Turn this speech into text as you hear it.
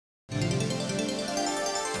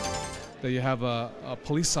that you have a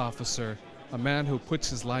police officer, a man who puts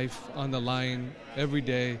his life on the line every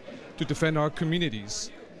day to defend our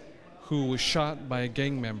communities, who was shot by a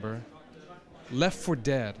gang member, left for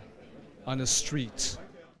dead on the street.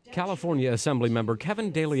 California Assemblymember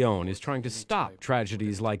Kevin De Leon is trying to stop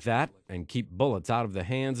tragedies like that and keep bullets out of the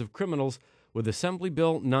hands of criminals with Assembly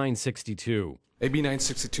Bill 962. AB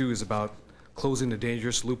 962 is about closing the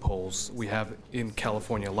dangerous loopholes we have in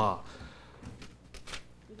California law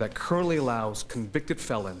that currently allows convicted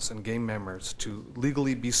felons and gang members to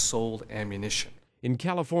legally be sold ammunition. In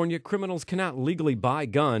California, criminals cannot legally buy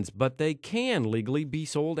guns, but they can legally be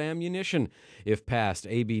sold ammunition. If passed,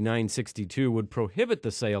 AB 962 would prohibit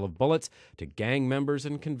the sale of bullets to gang members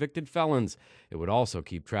and convicted felons. It would also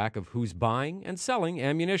keep track of who's buying and selling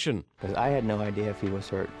ammunition. Because I had no idea if he was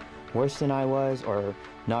hurt worse than I was or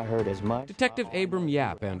not hurt as much. Detective Abram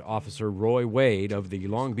Yap and Officer Roy Wade of the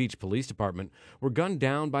Long Beach Police Department were gunned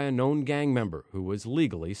down by a known gang member who was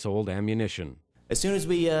legally sold ammunition. As soon as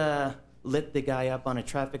we lit the guy up on a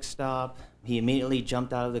traffic stop, he immediately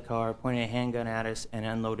jumped out of the car, pointed a handgun at us, and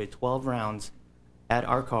unloaded 12 rounds at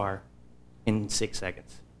our car in 6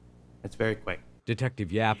 seconds. That's very quick.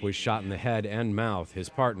 Detective Yap was shot in the head and mouth. His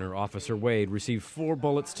partner, Officer Wade, received 4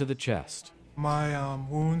 bullets to the chest. My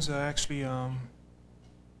wounds actually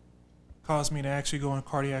caused me to actually go in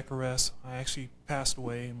cardiac arrest. I actually passed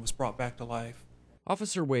away and was brought back to life.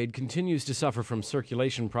 Officer Wade continues to suffer from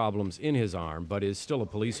circulation problems in his arm, but is still a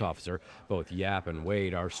police officer. Both Yap and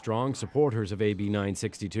Wade are strong supporters of AB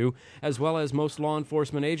 962, as well as most law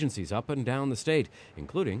enforcement agencies up and down the state,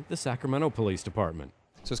 including the Sacramento Police Department.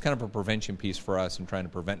 So it's kind of a prevention piece for us in trying to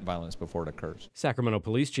prevent violence before it occurs. Sacramento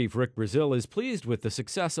Police Chief Rick Brazil is pleased with the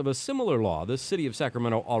success of a similar law the city of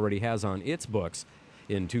Sacramento already has on its books.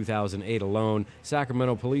 In 2008 alone,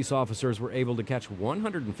 Sacramento police officers were able to catch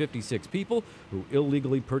 156 people who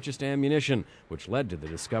illegally purchased ammunition, which led to the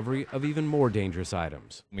discovery of even more dangerous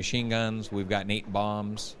items. Machine guns, we've got 8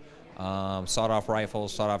 bombs, sawed-off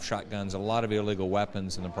rifles, sawed-off shotguns, a lot of illegal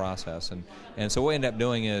weapons in the process. And so what we end up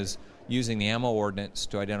doing is using the ammo ordinance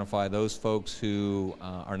to identify those folks who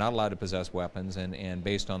are not allowed to possess weapons, and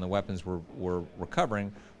based on the weapons we're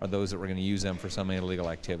recovering are those that we're going to use them for some illegal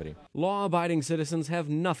activity. Law-abiding citizens have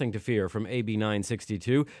nothing to fear from AB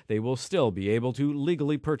 962. They will still be able to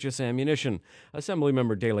legally purchase ammunition.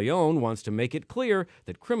 Assemblymember De Leon wants to make it clear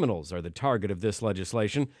that criminals are the target of this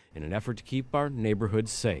legislation in an effort to keep our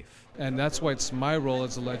neighborhoods safe. And that's why it's my role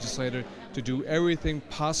as a legislator to do everything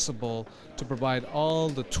possible to provide all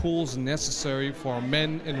the tools necessary for our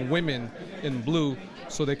men and women in blue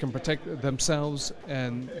so they can protect themselves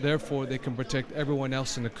and therefore they can protect everyone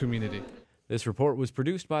else in the community. This report was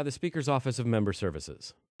produced by the Speaker's Office of Member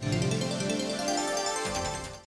Services.